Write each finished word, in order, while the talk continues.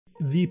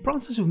The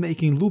process of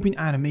making looping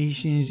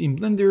animations in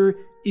Blender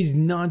is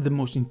not the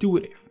most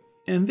intuitive,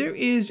 and there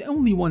is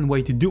only one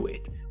way to do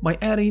it, by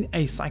adding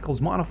a cycles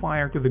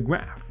modifier to the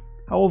graph.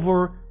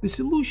 However, the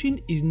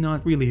solution is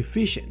not really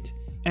efficient,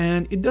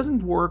 and it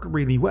doesn't work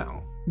really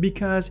well,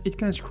 because it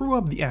can screw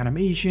up the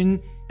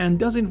animation and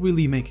doesn't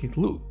really make it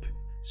loop.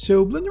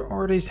 So Blender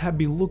artists have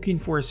been looking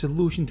for a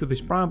solution to this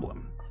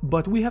problem,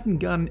 but we haven't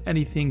gotten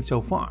anything so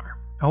far.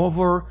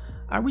 However,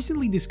 I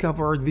recently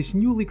discovered this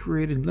newly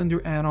created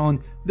Blender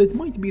add-on that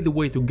might be the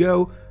way to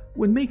go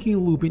when making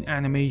looping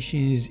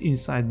animations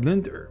inside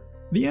Blender.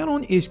 The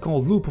add-on is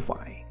called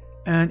Loopify,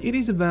 and it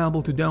is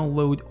available to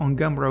download on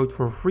Gumroad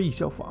for free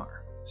so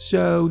far.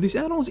 So this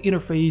add-on's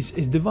interface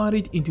is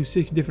divided into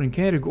 6 different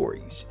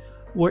categories,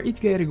 where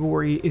each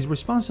category is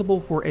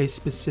responsible for a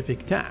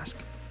specific task.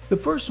 The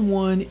first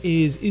one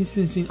is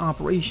instancing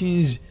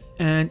operations,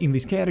 and in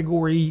this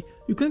category,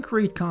 you can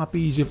create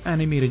copies of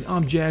animated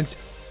objects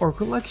or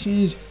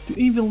collections to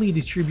evenly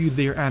distribute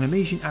their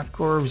animation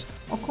F-curves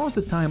across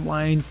the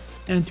timeline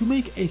and to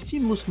make a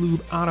seamless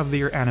loop out of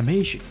their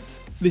animation.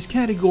 This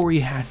category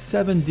has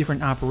 7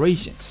 different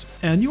operations,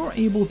 and you are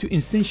able to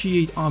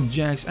instantiate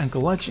objects and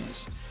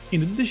collections,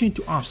 in addition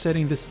to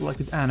offsetting the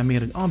selected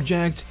animated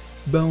objects,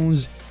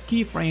 bones,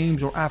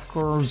 keyframes or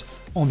F-curves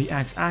on the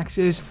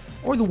X-axis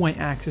or the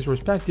Y-axis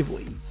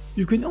respectively.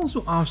 You can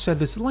also offset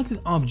the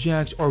selected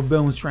objects or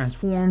bones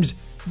transforms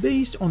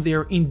based on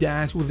their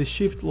index with the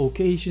shift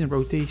location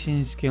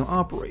rotation scale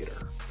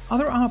operator.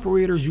 Other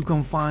operators you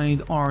can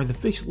find are the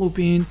fixed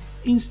looping,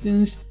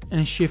 instance,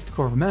 and shift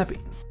curve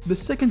mapping. The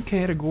second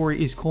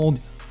category is called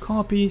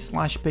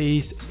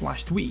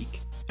copy/paste/tweak,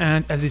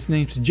 and as its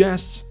name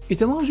suggests,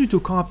 it allows you to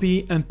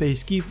copy and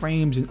paste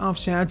keyframes and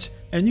offsets,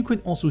 and you can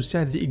also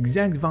set the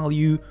exact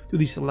value to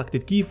the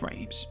selected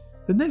keyframes.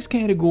 The next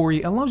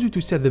category allows you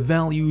to set the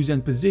values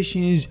and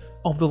positions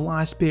of the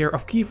last pair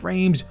of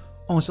keyframes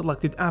on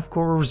selected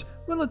F-curves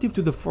relative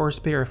to the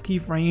first pair of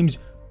keyframes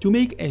to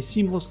make a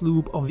seamless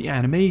loop of the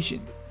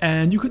animation.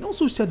 And you can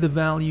also set the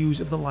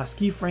values of the last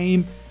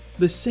keyframe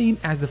the same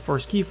as the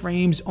first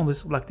keyframes on the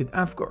selected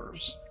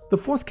F-curves. The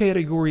fourth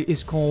category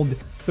is called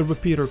the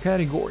repeater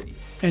category,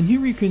 and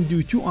here you can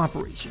do 2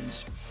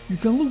 operations. You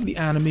can loop the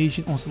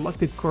animation on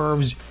selected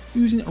curves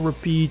using a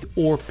repeat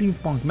or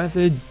ping-pong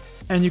method,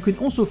 and you can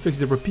also fix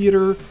the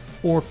repeater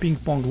or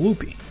ping-pong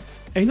looping.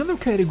 Another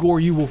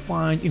category you will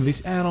find in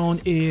this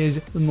add-on is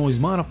the noise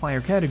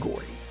modifier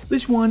category.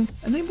 This one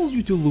enables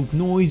you to loop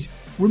noise,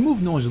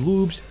 remove noise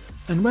loops,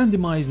 and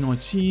randomize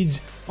noise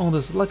seeds on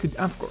the selected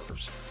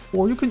F-curves,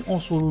 or you can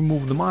also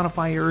remove the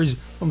modifiers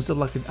from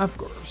selected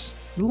F-curves.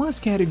 The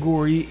last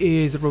category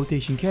is the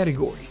rotation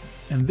category,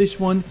 and this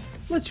one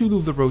lets you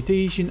loop the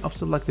rotation of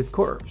selected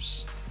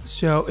curves.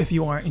 So if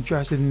you are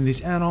interested in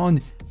this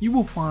add-on, you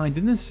will find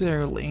the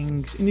necessary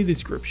links in the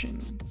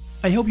description.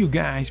 I hope you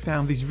guys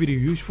found this video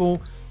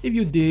useful. If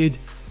you did,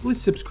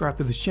 please subscribe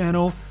to this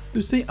channel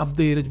to stay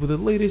updated with the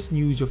latest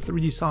news of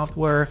 3D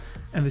software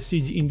and the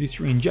CG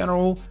industry in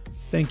general.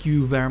 Thank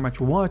you very much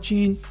for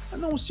watching,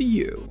 and I will see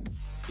you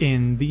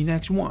in the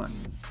next one.